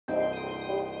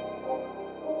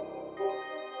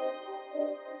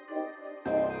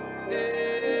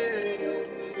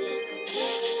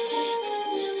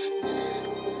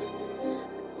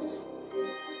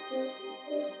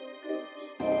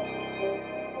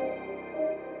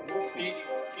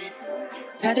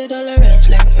Had it all arranged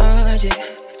like magic.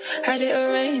 Had it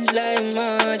arranged like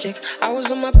magic. I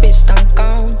was on my best, I'm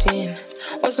counting.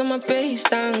 Was on my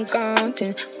best, I'm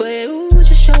counting. But you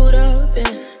just showed up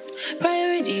and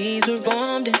priorities were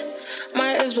bombed in.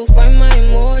 Might as well find my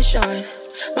emotion.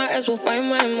 Might as well find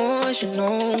my emotion.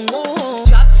 No, no.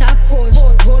 Drop top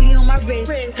Porsche, rollie on my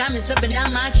wrist, diamonds up and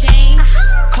down my chain.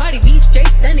 Cardi B straight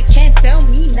stunning, can't tell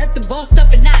me nothing. Bossed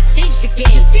up and I changed the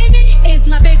game. You screaming? It's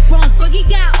my big bronze boogie,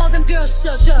 got all them girls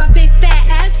shook. My big fat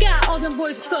ass got all them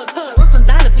boys cooked. We're from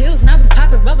dollar bills, now we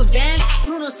popping rubber bands.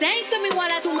 Bruno sang to me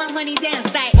while I do my money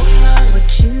dance like.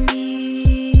 What you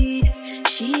need?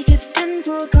 She give 10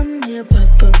 for come here,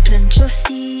 papa, plant your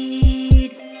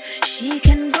seed. She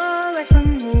can go right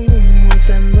from home with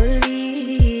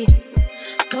family.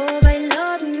 Provide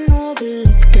love and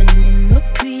overlook and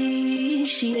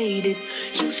appreciate it.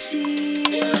 You see,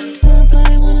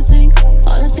 nobody wanna think.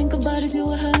 All I think about is you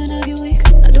were having a good week.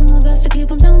 I do my best to keep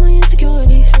them down my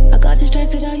insecurities. I got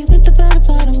distracted, how you get the better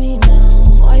part of me now.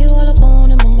 Why you all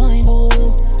alone in my mind? Oh,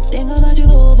 think about you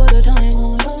over the time.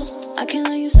 Oh no, I can't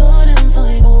let you so damn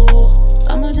fine. Oh,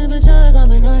 got my temperature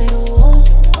climbing high. Oh,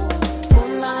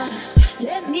 woman,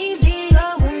 let me be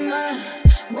your woman.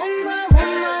 Woman,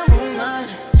 woman, woman.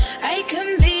 I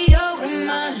can be your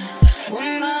woman.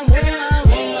 Woman, woman,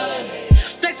 woman.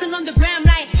 Flexing on the gram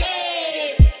like,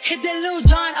 hey. Hit that little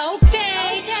John,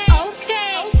 okay,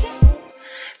 okay.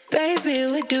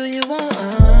 Baby, what do you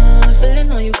want?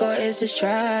 Feeling all you got is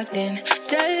distracting.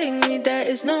 Telling me that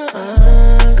it's not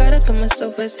gotta put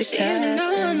myself as the captain.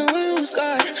 I know I lose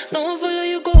God. No one follow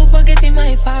you, go forgetting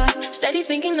my path. Steady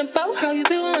thinking about how you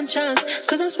be one chance.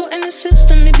 Cause I'm spotting the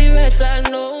system, it be red flag,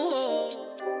 no.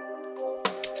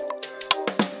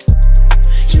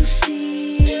 You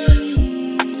see,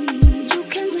 you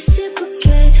can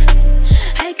reciprocate.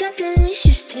 I got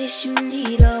delicious taste. You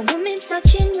need a woman's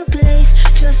touch in your place.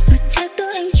 Just protect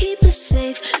her and keep her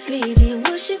safe. Baby,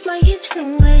 worship my hips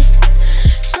and waist.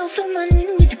 So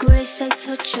feminine with grace. I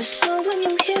touch your soul when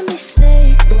you hear me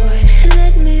say, boy,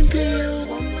 let me be your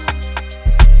woman.